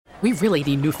We really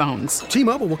need new phones.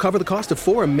 T-Mobile will cover the cost of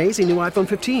 4 amazing new iPhone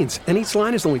 15s, and each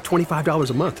line is only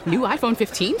 $25 a month. New iPhone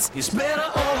 15s? It's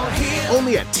better over here.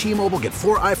 Only at T-Mobile, get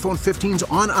 4 iPhone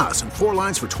 15s on us and 4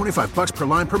 lines for $25 per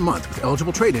line per month with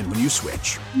eligible trade-in when you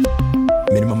switch.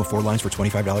 Minimum of 4 lines for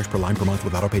 $25 per line per month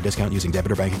with autopay discount using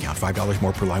debit or bank account. $5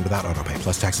 more per line without autopay,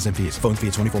 plus taxes and fees. Phone fee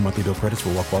at 24 monthly bill credits for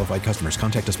well-qualified customers.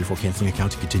 Contact us before canceling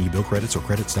account to continue bill credits or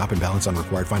credit stop and balance on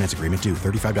required finance agreement due.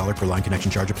 $35 per line connection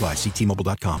charge applies. See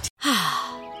T-Mobile.com.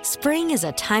 Spring is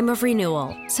a time of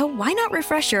renewal, so why not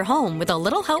refresh your home with a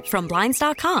little help from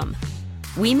Blinds.com?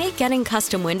 We make getting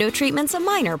custom window treatments a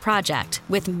minor project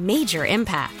with major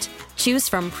impact. Choose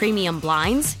from premium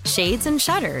blinds, shades, and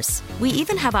shutters. We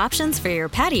even have options for your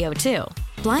patio, too.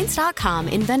 Blinds.com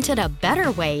invented a better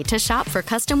way to shop for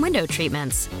custom window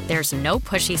treatments. There's no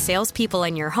pushy salespeople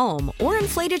in your home or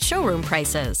inflated showroom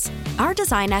prices. Our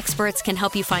design experts can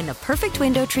help you find the perfect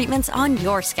window treatments on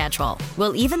your schedule.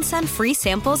 We'll even send free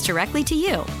samples directly to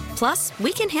you. Plus,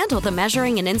 we can handle the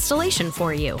measuring and installation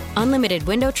for you. Unlimited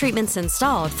window treatments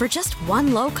installed for just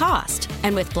one low cost.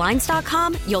 And with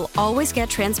Blinds.com, you'll always get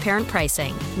transparent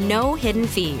pricing. No hidden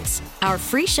fees. Our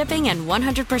free shipping and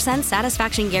 100%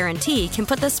 satisfaction guarantee can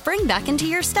put the spring back into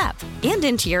your step and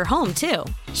into your home, too.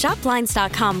 Shop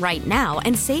Blinds.com right now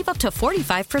and save up to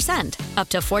 45%. Up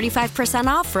to 45%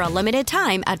 off for a limited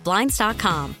time at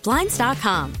Blinds.com.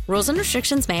 Blinds.com. Rules and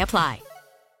restrictions may apply.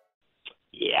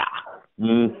 Yeah.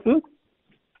 Mm-hmm.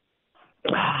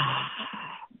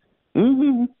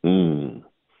 Mm-hmm.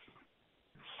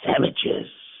 Savages.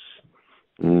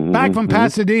 Mm-hmm. Back from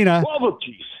Pasadena. Oh,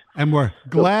 geez. And we're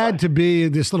glad to be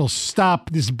this little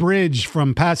stop, this bridge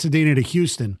from Pasadena to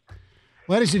Houston.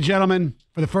 Ladies and gentlemen,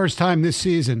 for the first time this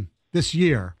season, this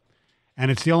year, and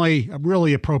it's the only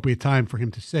really appropriate time for him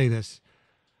to say this,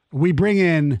 we bring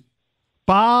in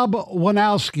Bob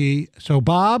Wanowski. So,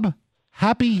 Bob,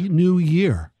 Happy New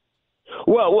Year.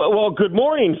 Well, good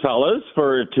morning, fellas,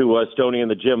 to Stoney and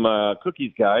the Jim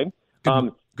Cookies guy.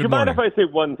 Do you mind if I say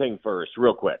one thing first,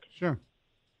 real quick? Sure.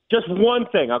 Just one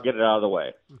thing. I'll get it out of the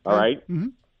way. Okay. All right? Mm-hmm.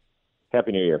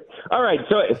 Happy New Year. All right,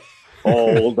 so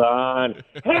hold on.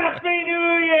 Happy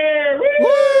New Year!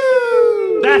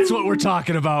 Woo! That's what we're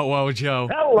talking about, Wojo.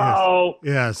 Hello.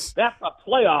 Yes. That's a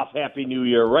playoff Happy New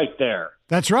Year right there.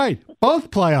 That's right.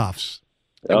 Both playoffs.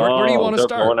 Where do you want to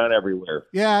start? Going on everywhere.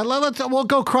 Yeah, we'll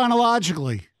go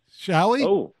chronologically, shall we?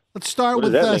 Oh, let's start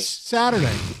with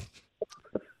Saturday.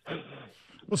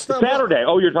 We'll start Saturday.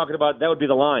 Oh, you're talking about that would be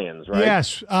the Lions, right?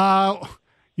 Yes.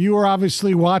 You were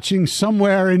obviously watching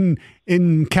somewhere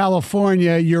in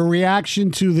California. Your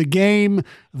reaction to the game,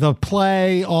 the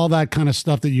play, all that kind of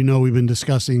stuff that we've been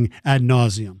discussing ad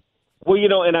nauseum. Well,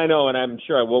 and I'm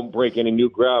sure I won't break any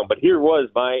new ground, but here was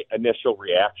my initial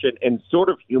reaction, and sort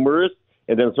of humorous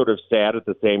and then sort of sad at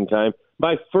the same time.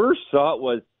 My first thought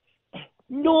was,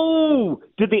 no,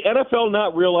 did the NFL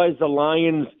not realize the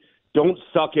Lions don't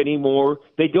suck anymore?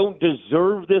 They don't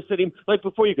deserve this anymore. Like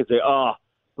before you could say,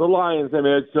 the Lions have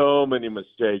made so many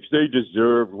mistakes. They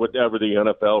deserved whatever the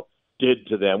NFL did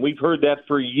to them. We've heard that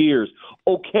for years.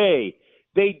 Okay,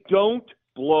 they don't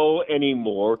blow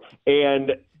anymore,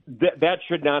 and that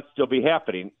should not still be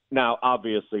happening. Now,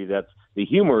 obviously, that's the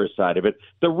humorous side of it.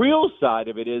 The real side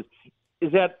of it is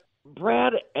that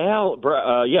Brad Allen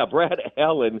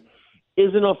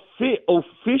is an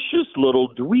officious little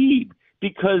dweeb,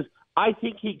 because I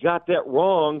think he got that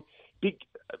wrong,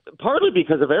 partly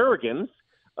because of arrogance,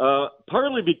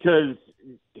 partly because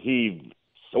he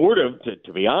sort of,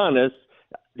 to be honest,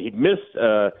 he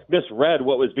misread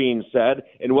what was being said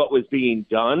and what was being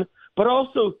done, but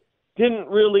also didn't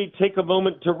really take a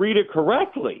moment to read it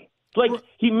correctly. It's like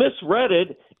he misread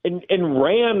it and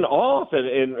ran off,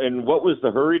 and what was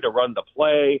the hurry to run the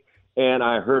play? And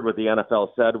I heard what the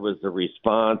NFL said was the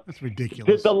response. That's ridiculous.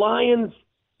 Did the Lions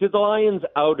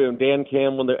out and Dan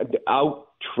Campbell out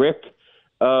trick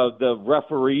the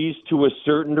referees to a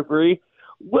certain degree?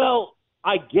 Well,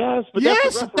 I guess, but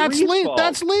yes, that's legal.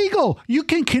 That's legal. You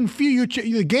can confuse.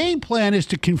 The game plan is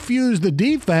to confuse the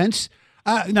defense.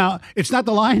 Now, it's not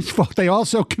the Lions' fault. They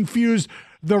also confused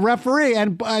the referee.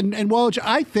 And Woj,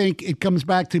 I think it comes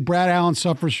back to Brad Allen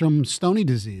suffers from Stony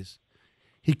disease.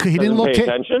 He didn't look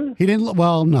attention. He didn't.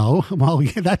 Well, no. Well,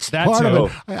 yeah, that's part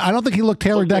of it. I don't think he looked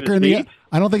Taylor Decker in the.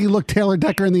 I don't think he looked Taylor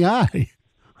Decker in the eye.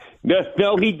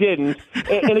 No, he didn't.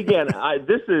 And again,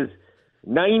 this is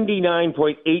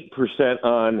 99.8%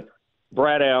 on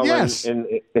Brad Allen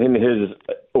and his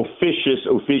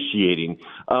officiating.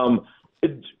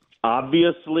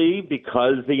 Obviously,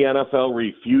 because the NFL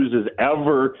refuses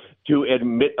ever to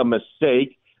admit a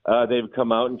mistake, they've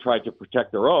come out and tried to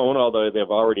protect their own, although they've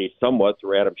already somewhat,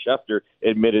 through Adam Schefter,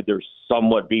 admitted they're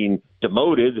somewhat being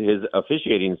demoted, his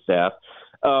officiating staff.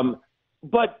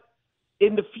 But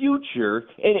in the future,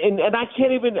 and I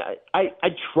can't even – I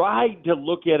tried to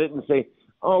look at it and say,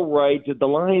 all right, did the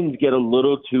Lions get a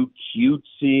little too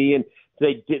cutesy? And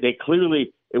they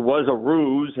clearly – it was a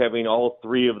ruse having all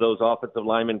three of those offensive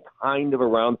linemen kind of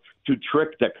around to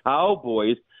trick the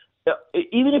Cowboys.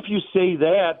 Even if you say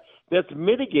that, that's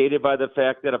mitigated by the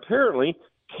fact that apparently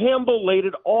Campbell laid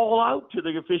it all out to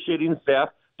the officiating staff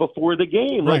before the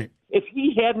game. Right. Like, if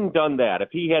he hadn't done that, if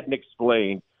he hadn't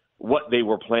explained what they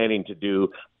were planning to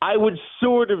do, I would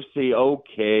sort of say,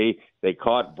 okay, they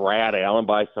caught Brad Allen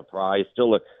by surprise.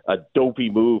 Still a dopey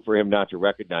move for him not to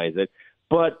recognize it.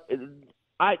 But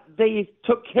they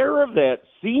took care of that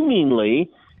seemingly,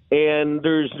 and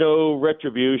there's no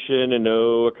retribution and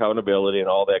no accountability and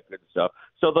all that good stuff.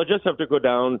 So they'll just have to go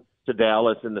down to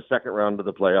Dallas in the second round of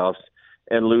the playoffs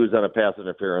and lose on a pass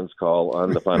interference call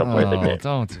on the final play of the game.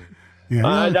 Don't.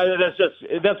 Yeah.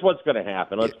 That's what's going to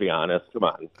happen. Let's be honest. Come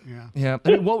on. Yeah.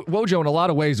 I mean, Wojo, in a lot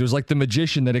of ways, it was like the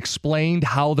magician that explained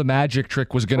how the magic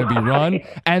trick was going to be run,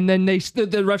 and then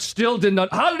the ref still didn't know.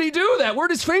 How did he do that?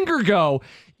 Where'd his finger go?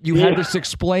 You had this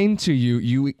explained to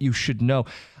you. You should know.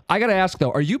 I got to ask,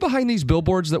 though, are you behind these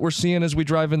billboards that we're seeing as we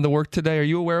drive into work today? Are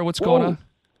you aware of what's going on?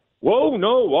 Whoa,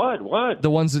 no, what? The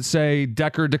ones that say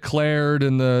Decker declared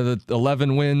and the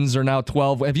 11 wins are now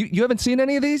 12. You haven't seen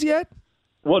any of these yet?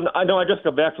 Well, I know. I just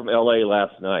got back from L.A.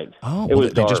 last night. Oh,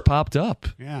 they just popped up.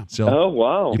 Yeah. So oh,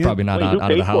 wow. You're probably not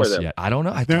out of the house yet. I don't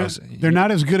know. They're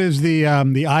not as good as the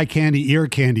eye candy, ear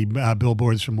candy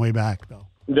billboards from way back, though.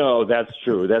 No, that's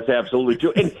true. That's absolutely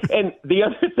true. And the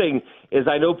other thing is,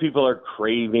 I know people are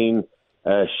craving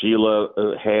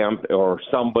Sheila Hamp or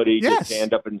somebody to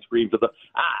stand up and scream to the.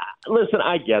 Listen,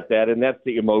 I get that, and that's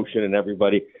the emotion in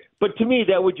everybody. But to me,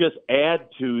 that would just add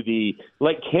to the,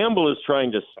 like Campbell is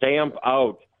trying to stamp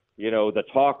out, the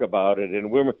talk about it,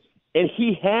 and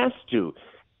he has to.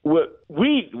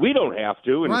 We don't have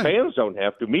to, and fans don't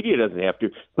have to, media doesn't have to,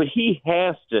 but he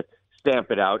has to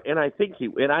stamp it out. And I think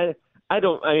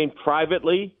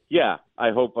privately,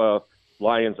 I hope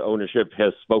Lions ownership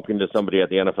has spoken to somebody at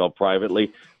the NFL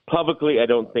privately. Publicly, I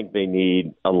don't think they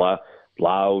need a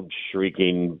loud,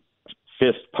 shrieking,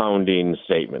 fist-pounding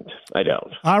statement. I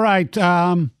don't. All right.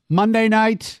 Monday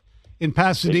night in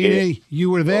Pasadena, you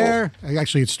were there.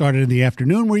 Actually, it started in the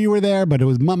afternoon where you were there, but it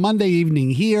was Monday evening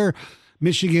here.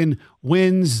 Michigan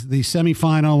wins the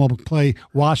semifinal. We'll play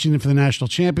Washington for the national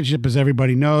championship, as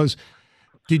everybody knows.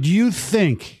 Did you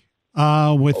think,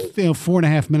 with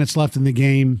 4.5 minutes left in the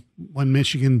game, when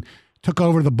Michigan took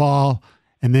over the ball,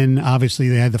 and then obviously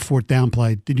they had the fourth down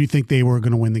play, did you think they were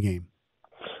going to win the game?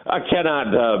 I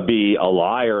cannot be a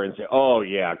liar and say, oh,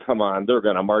 yeah, come on, they're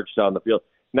going to march down the field.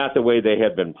 Not the way they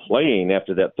had been playing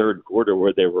after that third quarter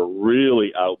where they were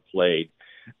really outplayed.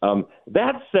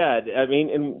 That said,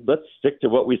 and let's stick to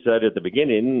what we said at the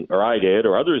beginning, or I did,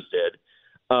 or others did.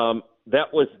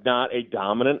 That was not a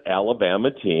dominant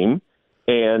Alabama team.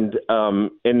 And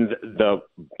the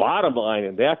bottom line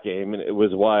in that game, and it was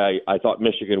why I thought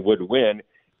Michigan would win,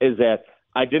 is that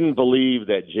I didn't believe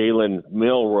that Jalen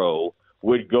Milroe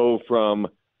would go from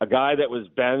a guy that was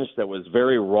benched, that was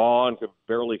very raw and could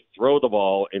barely throw the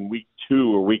ball in week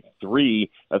 2 or week 3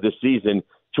 of the season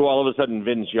to all of a sudden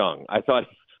Vince Young. I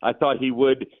thought he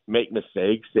would make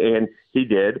mistakes, and he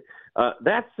did.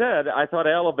 That said, I thought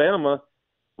Alabama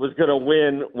was going to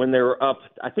win when they were up.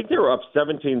 I think they were up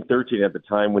 17-13 at the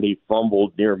time when he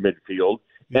fumbled near midfield.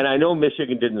 And I know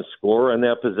Michigan didn't score on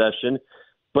that possession,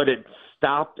 but it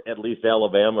stopped at least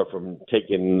Alabama from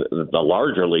taking the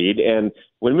larger lead. And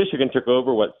when Michigan took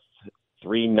over,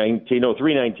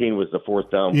 3:19 was the fourth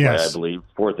down play, I believe,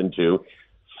 4th and 2.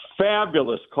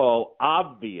 Fabulous call,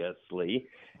 obviously.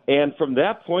 And from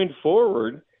that point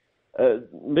forward,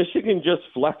 Michigan just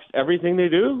flexed everything they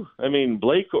do. I mean,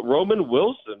 Roman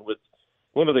Wilson with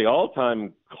one of the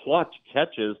all-time clutch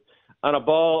catches on a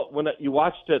ball. When you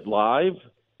watched it live,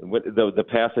 the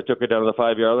pass that took it down to the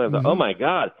 5-yard line, I thought, oh, my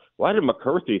God, why did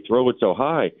McCarthy throw it so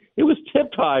high? It was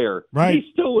tipped higher. Right.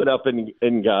 He still went up and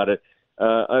got it.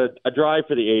 A drive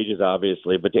for the ages,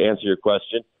 obviously, but to answer your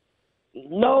question,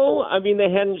 no,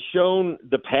 they hadn't shown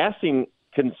the passing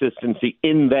consistency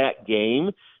in that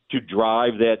game to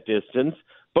drive that distance.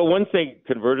 But once they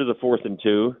converted the 4th and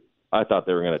 2, I thought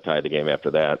they were going to tie the game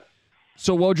after that.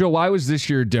 So, Wojo, why was this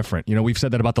year different? We've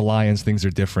said that about the Lions. Things are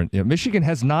different. Michigan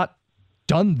has not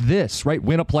done this, right?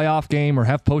 Win a playoff game or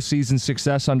have postseason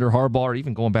success under Harbaugh, or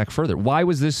even going back further. Why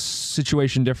was this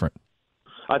situation different?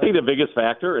 I think the biggest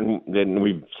factor, and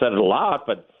we've said it a lot,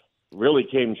 but really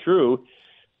came true,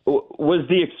 was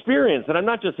the experience, and I'm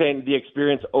not just saying the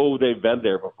experience, they've been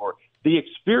there before. The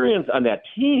experience on that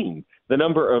team, the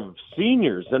number of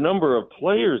seniors, the number of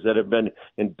players that have been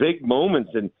in big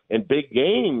moments and big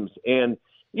games. And,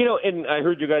 and I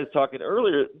heard you guys talking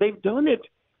earlier, they've done it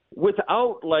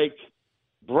without, like,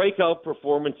 breakout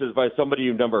performances by somebody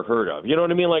you've never heard of. You know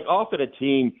what I mean? Like, often a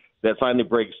team that finally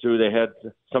breaks through, they had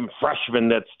some freshmen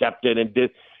that stepped in and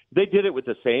they did it with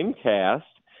the same cast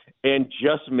and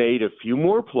just made a few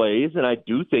more plays, and I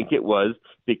do think it was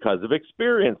because of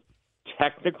experience.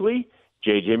 Technically,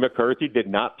 J.J. McCarthy did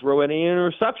not throw any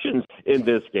interceptions in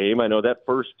this game. I know that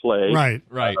first play right.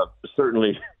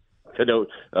 Certainly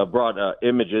brought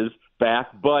images back,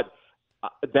 but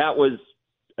that was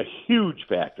a huge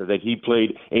factor that he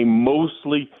played a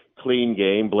mostly clean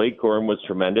game. Blake Corum was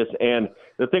tremendous, and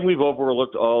the thing we've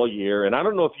overlooked all year, and I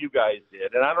don't know if you guys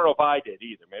did, and I don't know if I did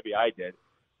either, maybe I did,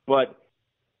 but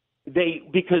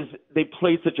because they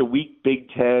played such a weak Big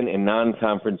Ten and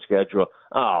non-conference schedule.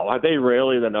 Oh, are they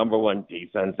really the number one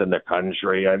defense in the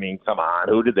country? I mean, come on,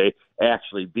 who did they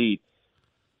actually beat?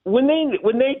 When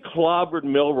they clobbered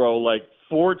Milroe like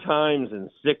 4 times in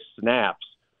 6 snaps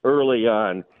early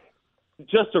on,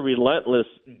 just a relentless,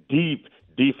 deep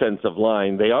defensive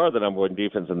line. They are the number one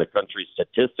defense in the country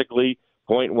statistically,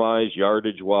 point-wise,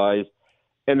 yardage-wise,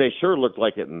 and they sure looked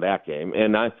like it in that game.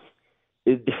 And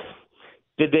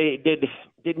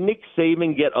Did Nick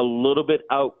Saban get a little bit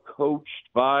out-coached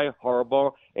by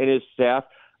Harbaugh and his staff?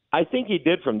 I think he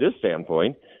did from this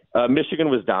standpoint. Michigan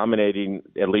was dominating,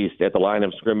 at least at the line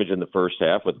of scrimmage in the first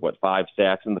half, with, 5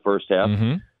 sacks in the first half.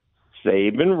 Mm-hmm.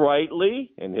 Saban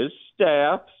rightly and his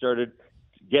staff started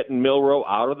getting Milroe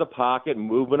out of the pocket,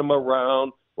 moving him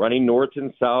around, running north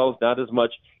and south, not as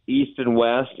much east and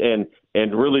west, and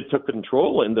really took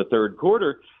control in the third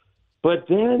quarter. But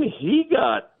then he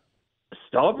got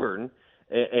stubborn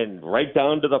and right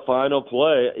down to the final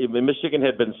play. Michigan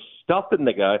had been stuffing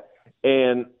the guy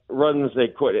and runs a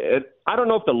quit. I don't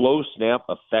know if the low snap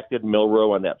affected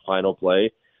Milroe on that final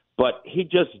play, but he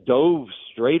just dove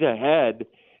straight ahead,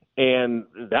 and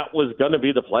that was going to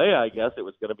be the play, I guess. It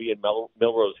was going to be in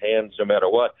Milroe's hands no matter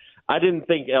what. I didn't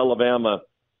think Alabama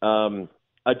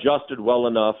adjusted well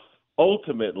enough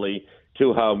ultimately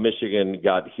to how Michigan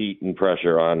got heat and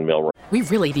pressure on Milroe. We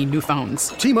really need new phones.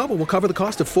 T-Mobile will cover the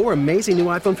cost of 4 amazing new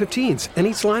iPhone 15s, and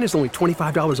each line is only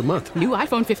 $25 a month. New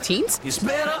iPhone 15s? It's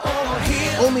better over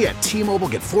here. Only at T-Mobile,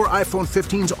 get 4 iPhone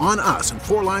 15s on us and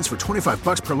 4 lines for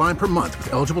 $25 per line per month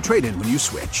with eligible trade-in when you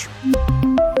switch.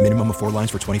 Minimum of 4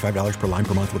 lines for $25 per line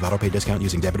per month with autopay discount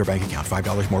using debit or bank account.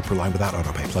 $5 more per line without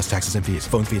autopay, plus taxes and fees.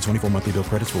 Phone fee at 24 monthly bill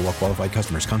credits for well qualified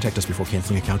customers. Contact us before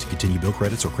canceling account to continue bill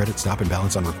credits or credit stop and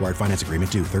balance on required finance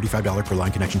agreement due. $35 per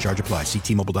line connection charge applies. See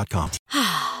T-Mobile.com.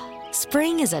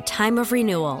 Spring is a time of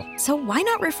renewal, so why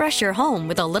not refresh your home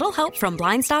with a little help from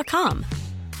Blinds.com?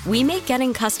 We make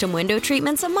getting custom window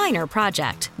treatments a minor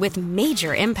project with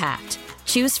major impact.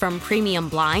 Choose from premium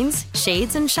blinds,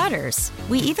 shades, and shutters.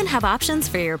 We even have options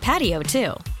for your patio,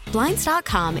 too.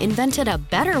 Blinds.com invented a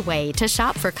better way to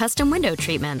shop for custom window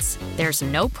treatments. There's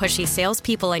no pushy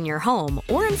salespeople in your home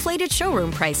or inflated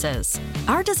showroom prices.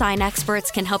 Our design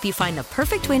experts can help you find the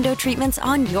perfect window treatments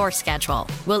on your schedule.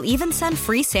 We'll even send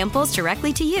free samples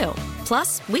directly to you.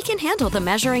 Plus, we can handle the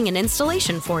measuring and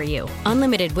installation for you.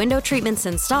 Unlimited window treatments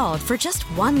installed for just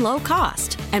one low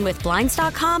cost. And with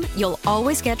Blinds.com, you'll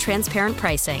always get transparent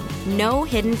pricing. No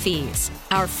hidden fees.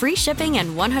 Our free shipping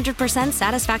and 100%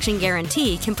 satisfaction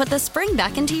guarantee can put the spring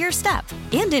back into your step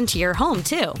and into your home,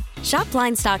 too. Shop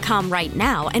Blinds.com right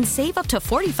now and save up to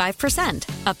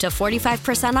 45%. Up to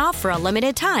 45% off for a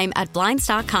limited time at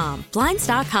Blinds.com.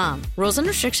 Blinds.com. Rules and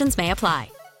restrictions may apply.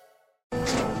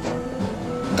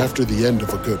 After the end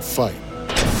of a good fight,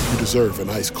 you deserve an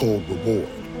ice-cold reward.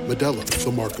 Modelo is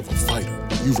the mark of a fighter.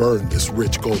 You've earned this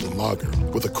rich golden lager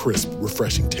with a crisp,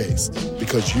 refreshing taste.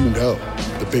 Because you know,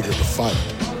 the bigger the fight,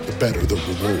 the better the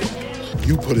reward.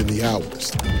 You put in the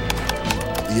hours,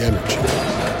 the energy,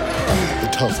 the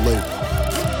tough labor.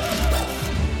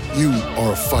 You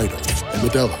are a fighter, and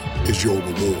Modelo is your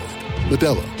reward.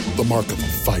 Modelo, the mark of a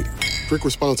fighter. Drink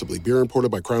responsibly. Beer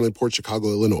imported by Crown Imports, Chicago,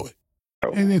 Illinois.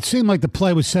 And it seemed like the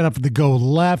play was set up to go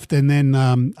left, and then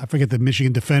I forget the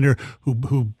Michigan defender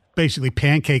who basically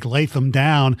pancaked Latham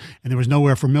down, and there was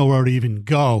nowhere for Milroe to even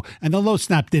go. And the low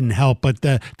snap didn't help, but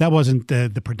that wasn't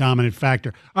the predominant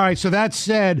factor. All right, so that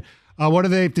said, what do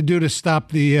they have to do to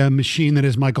stop the machine that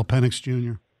is Michael Penix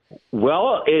Jr.?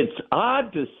 Well, it's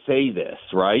odd to say this,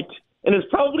 right? And it's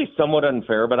probably somewhat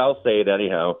unfair, but I'll say it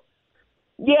anyhow.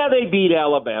 Yeah, they beat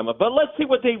Alabama, but let's see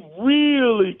what they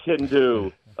really can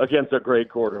do against a great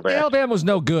quarterback. Alabama was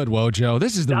no good, Wojo.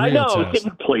 This is the real I know. test.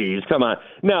 Please, come on.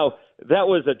 Now, that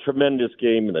was a tremendous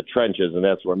game in the trenches, and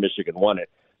that's where Michigan won it.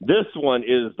 This one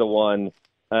is the one.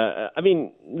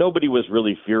 Nobody was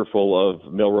really fearful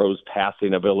of Milroe's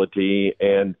passing ability,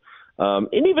 and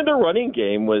even their running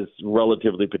game was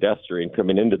relatively pedestrian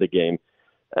coming into the game.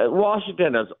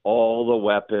 Washington has all the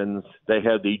weapons. They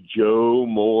have the Joe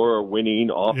Moore winning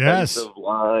offensive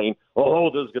line.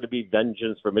 Oh, there's going to be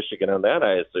vengeance for Michigan on that,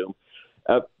 I assume.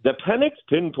 The Penix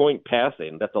pinpoint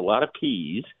passing, that's a lot of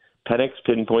P's, Penix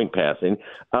pinpoint passing,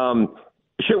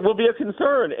 sure will be a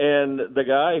concern. And the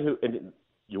guy and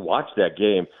you watch that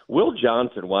game, Will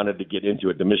Johnson wanted to get into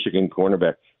it, the Michigan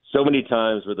cornerback, so many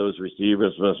times where those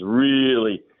receivers was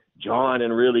really John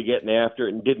and really getting after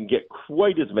it and didn't get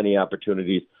quite as many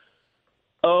opportunities.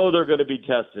 Oh, they're going to be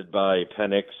tested by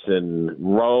Penix and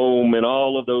Rome and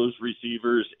all of those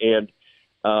receivers. And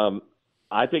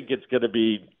I think it's going to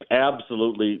be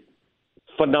absolutely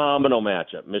phenomenal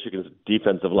matchup. Michigan's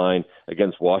defensive line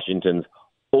against Washington's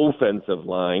offensive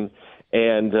line.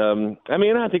 And,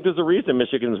 I think there's a reason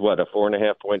Michigan's, a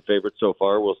 4.5-point favorite so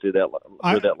far. We'll see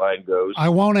where that line goes. I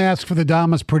won't ask for the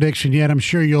Damas prediction yet. I'm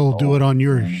sure you'll do it on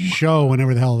your show,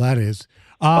 whenever the hell that is.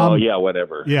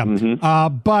 Whatever. Yeah.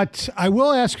 Mm-hmm. But I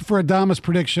will ask for a Damas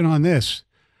prediction on this.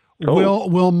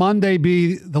 Will Monday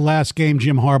be the last game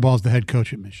Jim Harbaugh is the head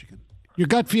coach at Michigan? Your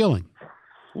gut feeling.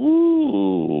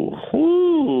 Ooh.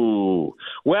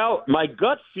 Well, my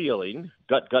gut feeling,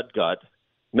 gut,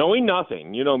 knowing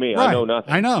nothing, you know me, right. I know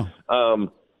nothing. I know.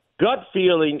 Gut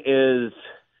feeling is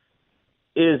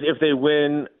if they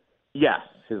win, yes,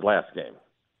 his last game.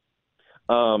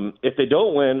 If they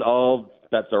don't win, all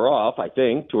bets are off, I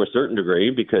think, to a certain degree,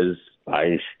 because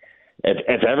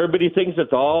if everybody thinks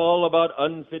it's all about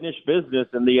unfinished business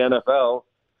in the NFL,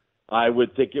 I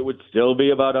would think it would still be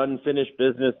about unfinished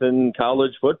business in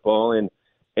college football, and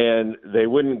they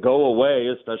wouldn't go away,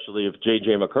 especially if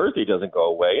J.J. McCarthy doesn't go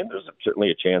away, and there's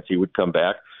certainly a chance he would come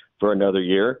back for another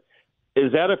year.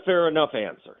 Is that a fair enough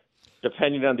answer,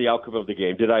 depending on the outcome of the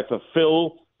game? Did I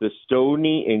fulfill the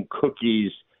Stoney and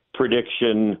Cookies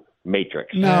prediction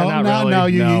matrix? No.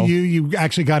 You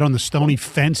actually got on the Stoney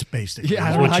fence, basically. Yeah,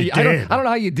 I don't know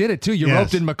how you did it, too. You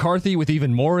roped in McCarthy with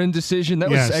even more indecision. That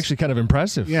was actually kind of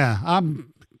impressive. Yeah,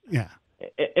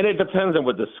 And it depends on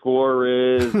what the score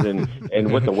is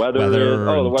and what the weather is.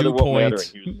 Oh, the weather won't matter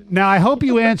in Houston. Now, I hope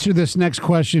you answer this next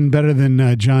question better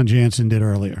than John Jansen did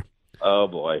earlier. Oh,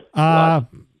 boy.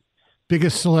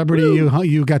 Biggest celebrity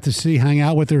you got to see, hang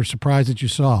out with, or surprised that you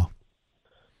saw?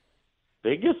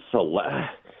 Biggest celebrity?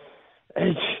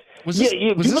 Was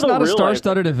this not a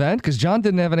star-studded event? Because John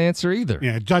didn't have an answer either.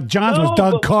 Yeah, John's was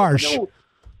Doug Karsh. No.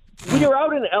 When you're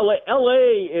out in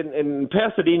L.A. and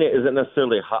Pasadena isn't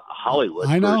necessarily Hollywood,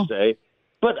 per se.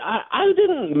 But I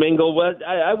didn't mingle with.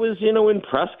 I was, in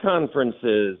press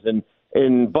conferences and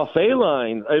in buffet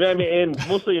lines. And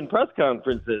mostly in press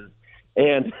conferences.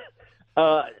 And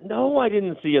no, I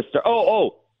didn't see a star.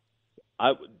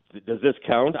 Does this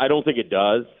count? I don't think it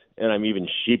does, and I'm even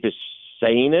sheepish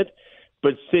saying it.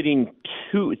 But sitting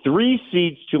 3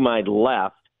 seats to my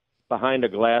left, behind a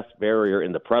glass barrier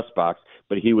in the press box,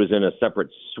 but he was in a separate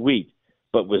suite,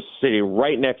 but was sitting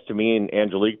right next to me and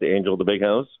Angelique, the angel of the big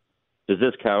house. Does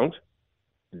this count?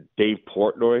 Dave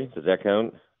Portnoy, does that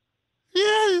count?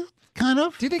 Yeah, kind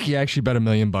of. Do you think he actually bet $1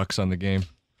 million on the game?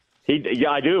 Yeah,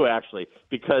 I do, actually,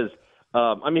 because,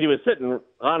 he was sitting,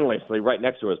 honestly, right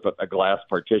next to us, but a glass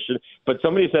partition. But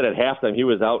somebody said at halftime he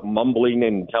was out mumbling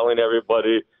and telling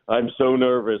everybody, I'm so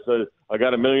nervous. I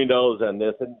got $1 million on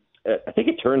this. And I think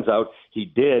it turns out he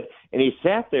did, and he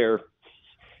sat there,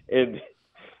 and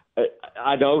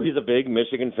I know he's a big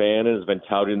Michigan fan and has been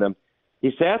touting them.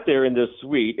 He sat there in this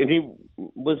suite, and he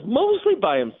was mostly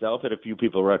by himself, had a few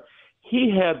people around.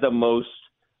 He had the most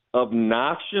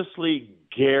obnoxiously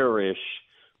garish,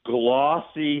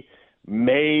 glossy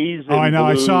maize. Oh, I know.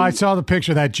 I saw the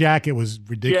picture. That jacket was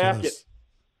ridiculous. Jacket.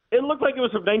 It looked like it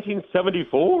was from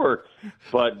 1974,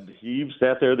 but he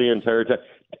sat there the entire time.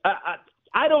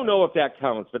 I don't know if that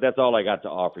counts, but that's all I got to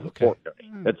offer you. Okay.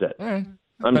 That's it. All right.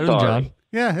 I'm better sorry. Than John.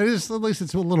 Yeah, it is. At least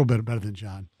it's a little bit better than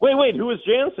John. Wait, who was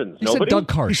Jansen's? He Nobody? said Doug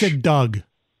Karsh. He said Doug.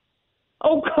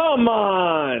 Oh, come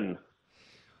on.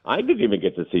 I didn't even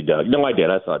get to see Doug. No, I did.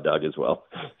 I saw Doug as well.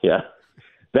 Yeah.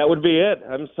 That would be it.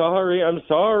 I'm sorry.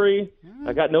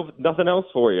 I got nothing else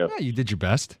for you. Yeah, you did your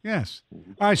best. Yes.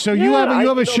 All right, so you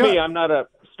have a show. I'm not a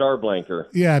star blanker.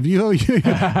 Yeah, you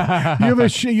have a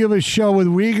show with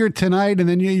Uyghur tonight, and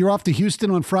then you're off to Houston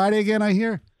on Friday again, I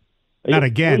hear? Not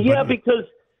again. Well, yeah, because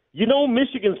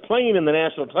Michigan's playing in the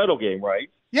national title game, right?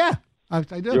 Yeah, I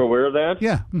do. You're aware of that?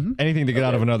 Yeah. Mm-hmm. Anything to get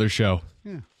out of another show.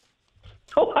 Yeah.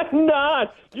 Oh, I'm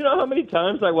not. You know how many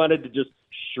times I wanted to just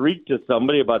shriek to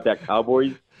somebody about that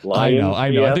Cowboys Lions? I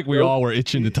know. I think we all were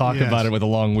itching to talk about it with a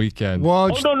long weekend. Well,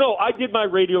 no. I did my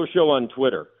radio show on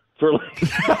Twitter.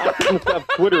 I couldn't stop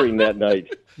Twittering that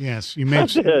night. Yes, you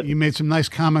made some nice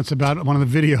comments about one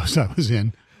of the videos I was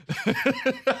in.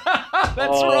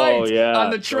 That's right. Yeah.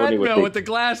 On the treadmill with the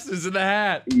glasses and the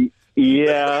hat.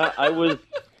 Yeah, I was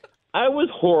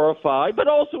horrified, but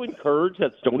also encouraged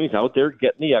that Stoney's out there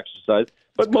getting the exercise,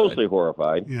 but mostly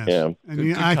horrified. Yes. Yeah.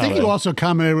 And I think you also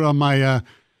commented on my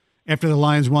after the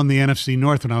Lions won the NFC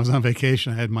North when I was on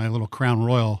vacation. I had my little Crown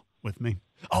Royal with me.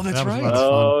 Oh, that's right.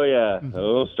 Oh, yeah.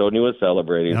 Oh, Stoney was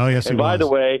celebrating. Oh, yes, and by the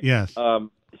way, yes.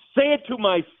 Say it to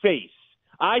my face.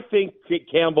 I think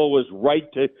Campbell was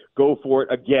right to go for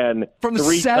it again. From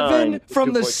three seven? times,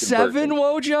 From the 2-point 7, conversion.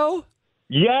 Wojo?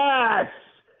 Yes.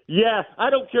 Yes.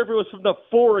 I don't care if it was from the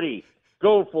 40.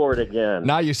 Go for it again.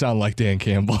 Now you sound like Dan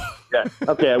Campbell. Yeah.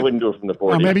 Okay, I wouldn't do it from the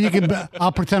 40. Maybe you can.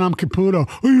 I'll pretend I'm Caputo.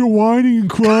 Are you whining and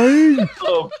crying?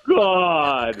 Oh,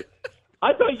 God.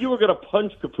 I thought you were going to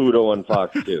punch Caputo on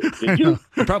Fox 2. Did you?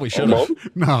 You probably should have.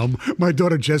 No, my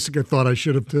daughter Jessica thought I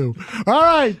should have too. All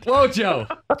right. Wojo.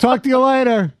 Talk to you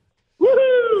later.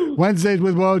 Woohoo! Wednesdays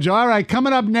with Wojo. All right,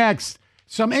 coming up next,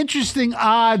 some interesting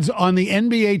odds on the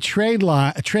NBA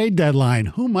trade deadline.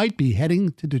 Who might be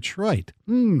heading to Detroit?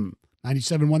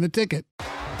 97 won the ticket.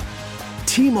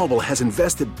 T-Mobile has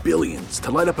invested billions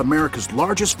to light up America's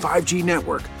largest 5G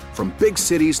network, from big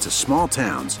cities to small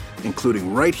towns,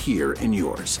 including right here in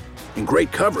yours. And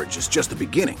great coverage is just the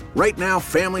beginning. Right now,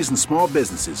 families and small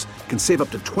businesses can save up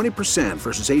to 20%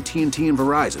 versus AT&T and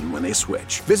Verizon when they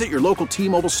switch. Visit your local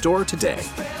T-Mobile store today.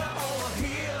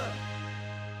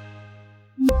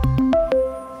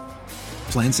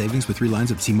 Plan savings with 3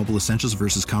 lines of T-Mobile Essentials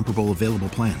versus comparable available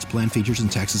plans. Plan features and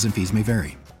taxes and fees may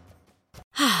vary.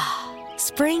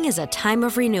 Spring is a time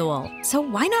of renewal, so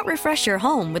why not refresh your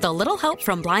home with a little help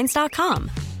from Blinds.com?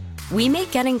 We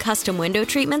make getting custom window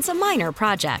treatments a minor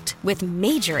project with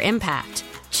major impact.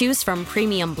 Choose from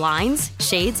premium blinds,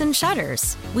 shades, and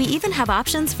shutters. We even have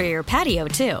options for your patio,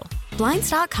 too.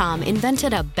 Blinds.com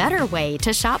invented a better way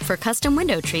to shop for custom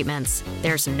window treatments.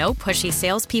 There's no pushy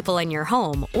salespeople in your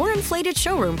home or inflated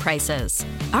showroom prices.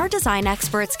 Our design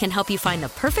experts can help you find the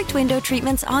perfect window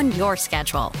treatments on your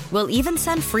schedule. We'll even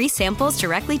send free samples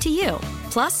directly to you.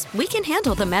 Plus, we can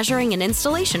handle the measuring and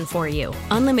installation for you.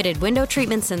 Unlimited window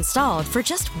treatments installed for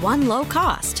just one low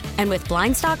cost. And with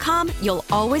Blinds.com, you'll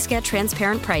always get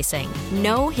transparent pricing.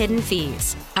 No hidden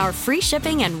fees. Our free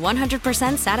shipping and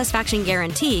 100% satisfaction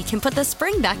guarantee can put the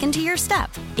spring back into your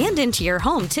step and into your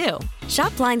home, too.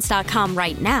 Shop Blinds.com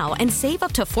right now and save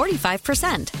up to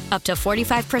 45%. Up to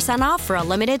 45% off for a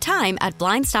limited time at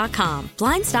Blinds.com.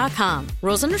 Blinds.com.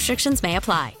 Rules and restrictions may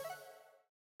apply.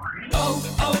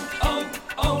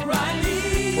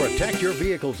 Protect your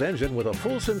vehicle's engine with a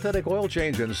full synthetic oil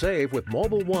change and save with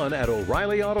Mobile One at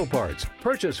O'Reilly Auto Parts.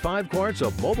 Purchase 5 quarts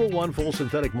of Mobile One full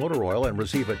synthetic motor oil and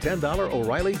receive a $10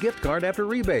 O'Reilly gift card after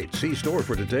rebate. See store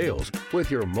for details. With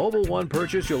your Mobile One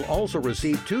purchase, you'll also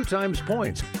receive 2 times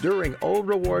points during O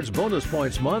Rewards Bonus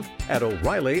Points Month at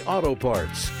O'Reilly Auto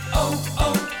Parts.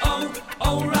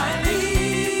 O'Reilly.